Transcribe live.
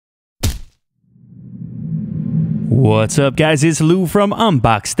What's up, guys? It's Lou from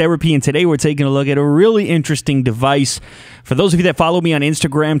Unbox Therapy, and today we're taking a look at a really interesting device. For those of you that follow me on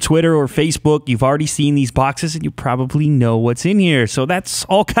Instagram, Twitter, or Facebook, you've already seen these boxes and you probably know what's in here. So that's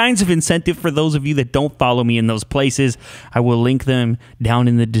all kinds of incentive for those of you that don't follow me in those places. I will link them down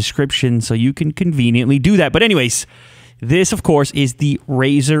in the description so you can conveniently do that. But anyways, this, of course, is the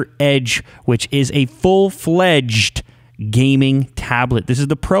Razer Edge, which is a full-fledged gaming tablet. This is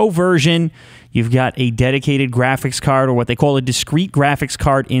the Pro version. You've got a dedicated graphics card, or what they call a discrete graphics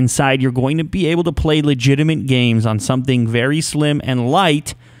card inside. You're going to be able to play legitimate games on something very slim and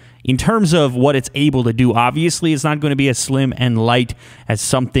light in terms of what it's able to do. Obviously, it's not going to be as slim and light as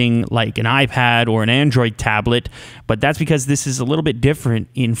something like an iPad or an Android tablet, but that's because this is a little bit different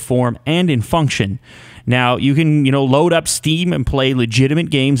in form and in function. Now, you can, load up Steam and play legitimate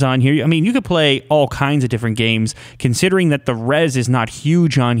games on here. I mean, you could play all kinds of different games. Considering that the res is not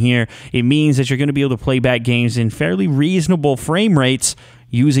huge on here, it means that you're going to be able to play back games in fairly reasonable frame rates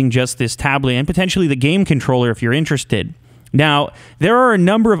using just this tablet and potentially the game controller if you're interested. Now, there are a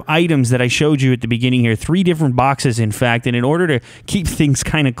number of items that I showed you at the beginning here, 3 different boxes, in fact, and in order to keep things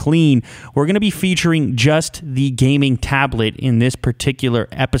kind of clean, we're going to be featuring just the gaming tablet in this particular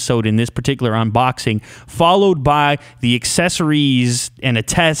episode, in this particular unboxing, followed by the accessories and a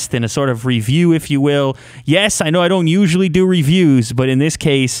test and a sort of review, if you will. Yes, I know I don't usually do reviews, but in this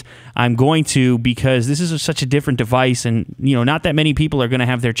case, I'm going to, because this is such a different device and, not that many people are going to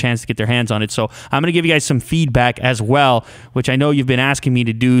have their chance to get their hands on it. So I'm going to give you guys some feedback as well, which I know you've been asking me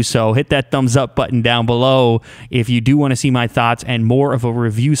to do. So hit that thumbs up button down below if you do want to see my thoughts and more of a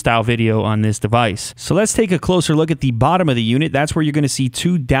review style video on this device. So let's take a closer look at the bottom of the unit. That's where you're going to see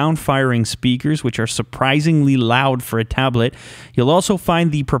 2 down-firing speakers, which are surprisingly loud for a tablet. You'll also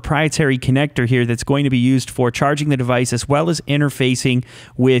find the proprietary connector here that's going to be used for charging the device as well as interfacing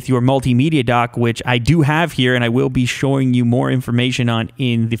with your multimedia dock, which I do have here and I will be showing you more information on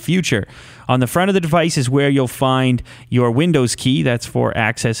in the future. On the front of the device is where you'll find your Windows key. That's for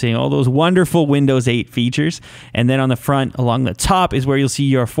accessing all those wonderful Windows 8 features. And then on the front, along the top, is where you'll see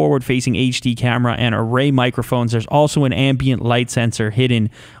your forward-facing HD camera and array microphones. There's also an ambient light sensor hidden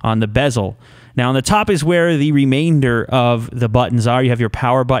on the bezel. Now, on the top is where the remainder of the buttons are. You have your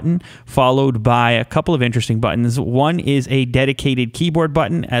power button, followed by a couple of interesting buttons. One is a dedicated keyboard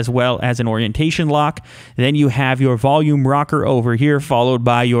button, as well as an orientation lock. Then you have your volume rocker over here, followed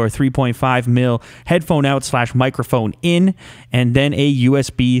by your 3.5mm headphone out / microphone in, and then a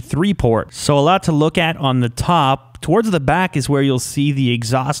USB 3 port. So a lot to look at on the top. Towards the back is where you'll see the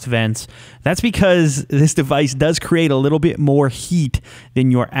exhaust vents. That's because this device does create a little bit more heat than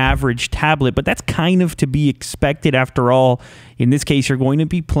your average tablet, but that's kind of to be expected after all. In this case, you're going to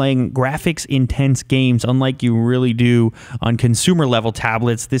be playing graphics-intense games, unlike you really do on consumer-level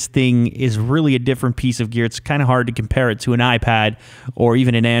tablets. This thing is really a different piece of gear. It's kind of hard to compare it to an iPad or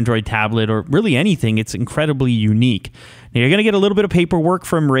even an Android tablet or really anything. It's incredibly unique. Now, you're going to get a little bit of paperwork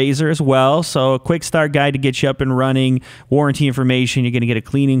from Razer as well, so a quick start guide to get you up and running, warranty information. You're going to get a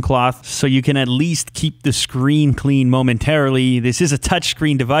cleaning cloth so you can at least keep the screen clean momentarily. This is a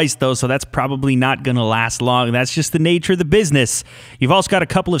touchscreen device, though, so that's probably not going to last long. That's just the nature of the business. You've also got a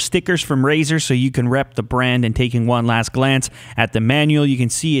couple of stickers from Razer so you can rep the brand, and taking one last glance at the manual, you can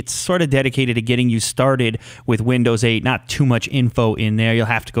see it's sort of dedicated to getting you started with Windows 8. Not too much info in there. You'll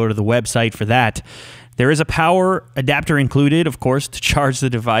have to go to the website for that. There is a power adapter included, of course, to charge the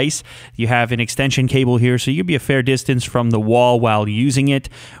device. You have an extension cable here, so you can be a fair distance from the wall while using it.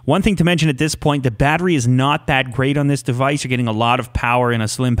 One thing to mention at this point, the battery is not that great on this device. You're getting a lot of power in a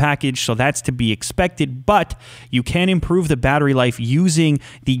slim package, so that's to be expected, but you can improve the battery life using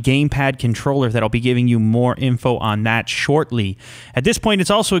the Gamepad controller. That'll be giving you more info on that shortly. At this point, it's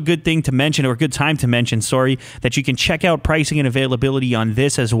also a good thing to mention, or a good time to mention, sorry, that you can check out pricing and availability on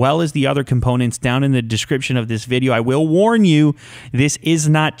this as well as the other components down in the description of this video. I will warn you, this is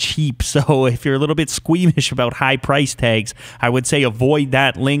not cheap, so if you're a little bit squeamish about high price tags, I would say avoid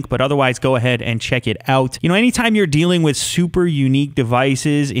that link, but otherwise go ahead and check it out. Anytime you're dealing with super unique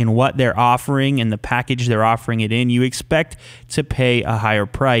devices in what they're offering and the package they're offering it in, you expect to pay a higher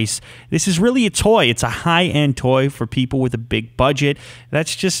price. This is really a toy. It's a high-end toy for people with a big budget.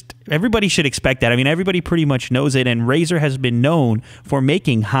 That's just, everybody should expect that. I mean, everybody pretty much knows it, and Razer has been known for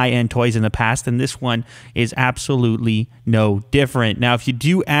making high-end toys in the past, and this one one is absolutely no different. Now, if you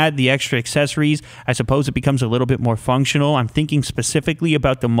do add the extra accessories, I suppose it becomes a little bit more functional. I'm thinking specifically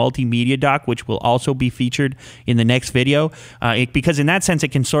about the multimedia dock, which will also be featured in the next video, because in that sense,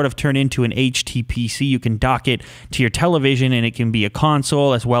 it can sort of turn into an HTPC. You can dock it to your television, and it can be a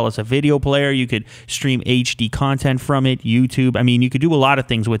console as well as a video player. You could stream HD content from it, YouTube. I mean, you could do a lot of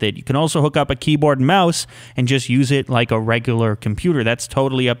things with it. You can also hook up a keyboard and mouse and just use it like a regular computer. That's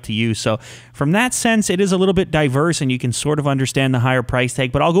totally up to you. So from that sense, it is a little bit diverse, and you can sort of understand the higher price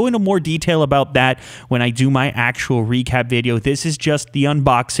tag, but I'll go into more detail about that when I do my actual recap video. This is just the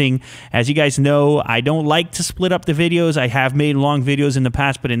unboxing. As you guys know, I don't like to split up the videos. I have made long videos in the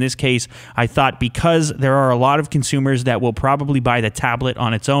past, but in this case, I thought because there are a lot of consumers that will probably buy the tablet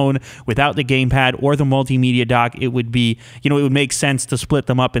on its own without the gamepad or the multimedia dock, it would be, it would make sense to split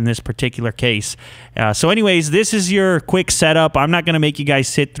them up in this particular case. So anyways, this is your quick setup. I'm not going to make you guys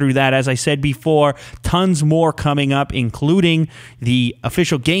sit through that. As I said before, tons more coming up, including the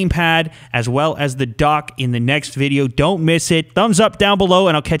official gamepad as well as the dock in the next video. Don't miss it. Thumbs up down below,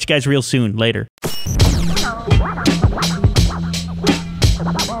 and I'll catch you guys real soon. Later.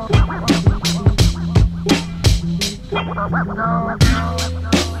 No.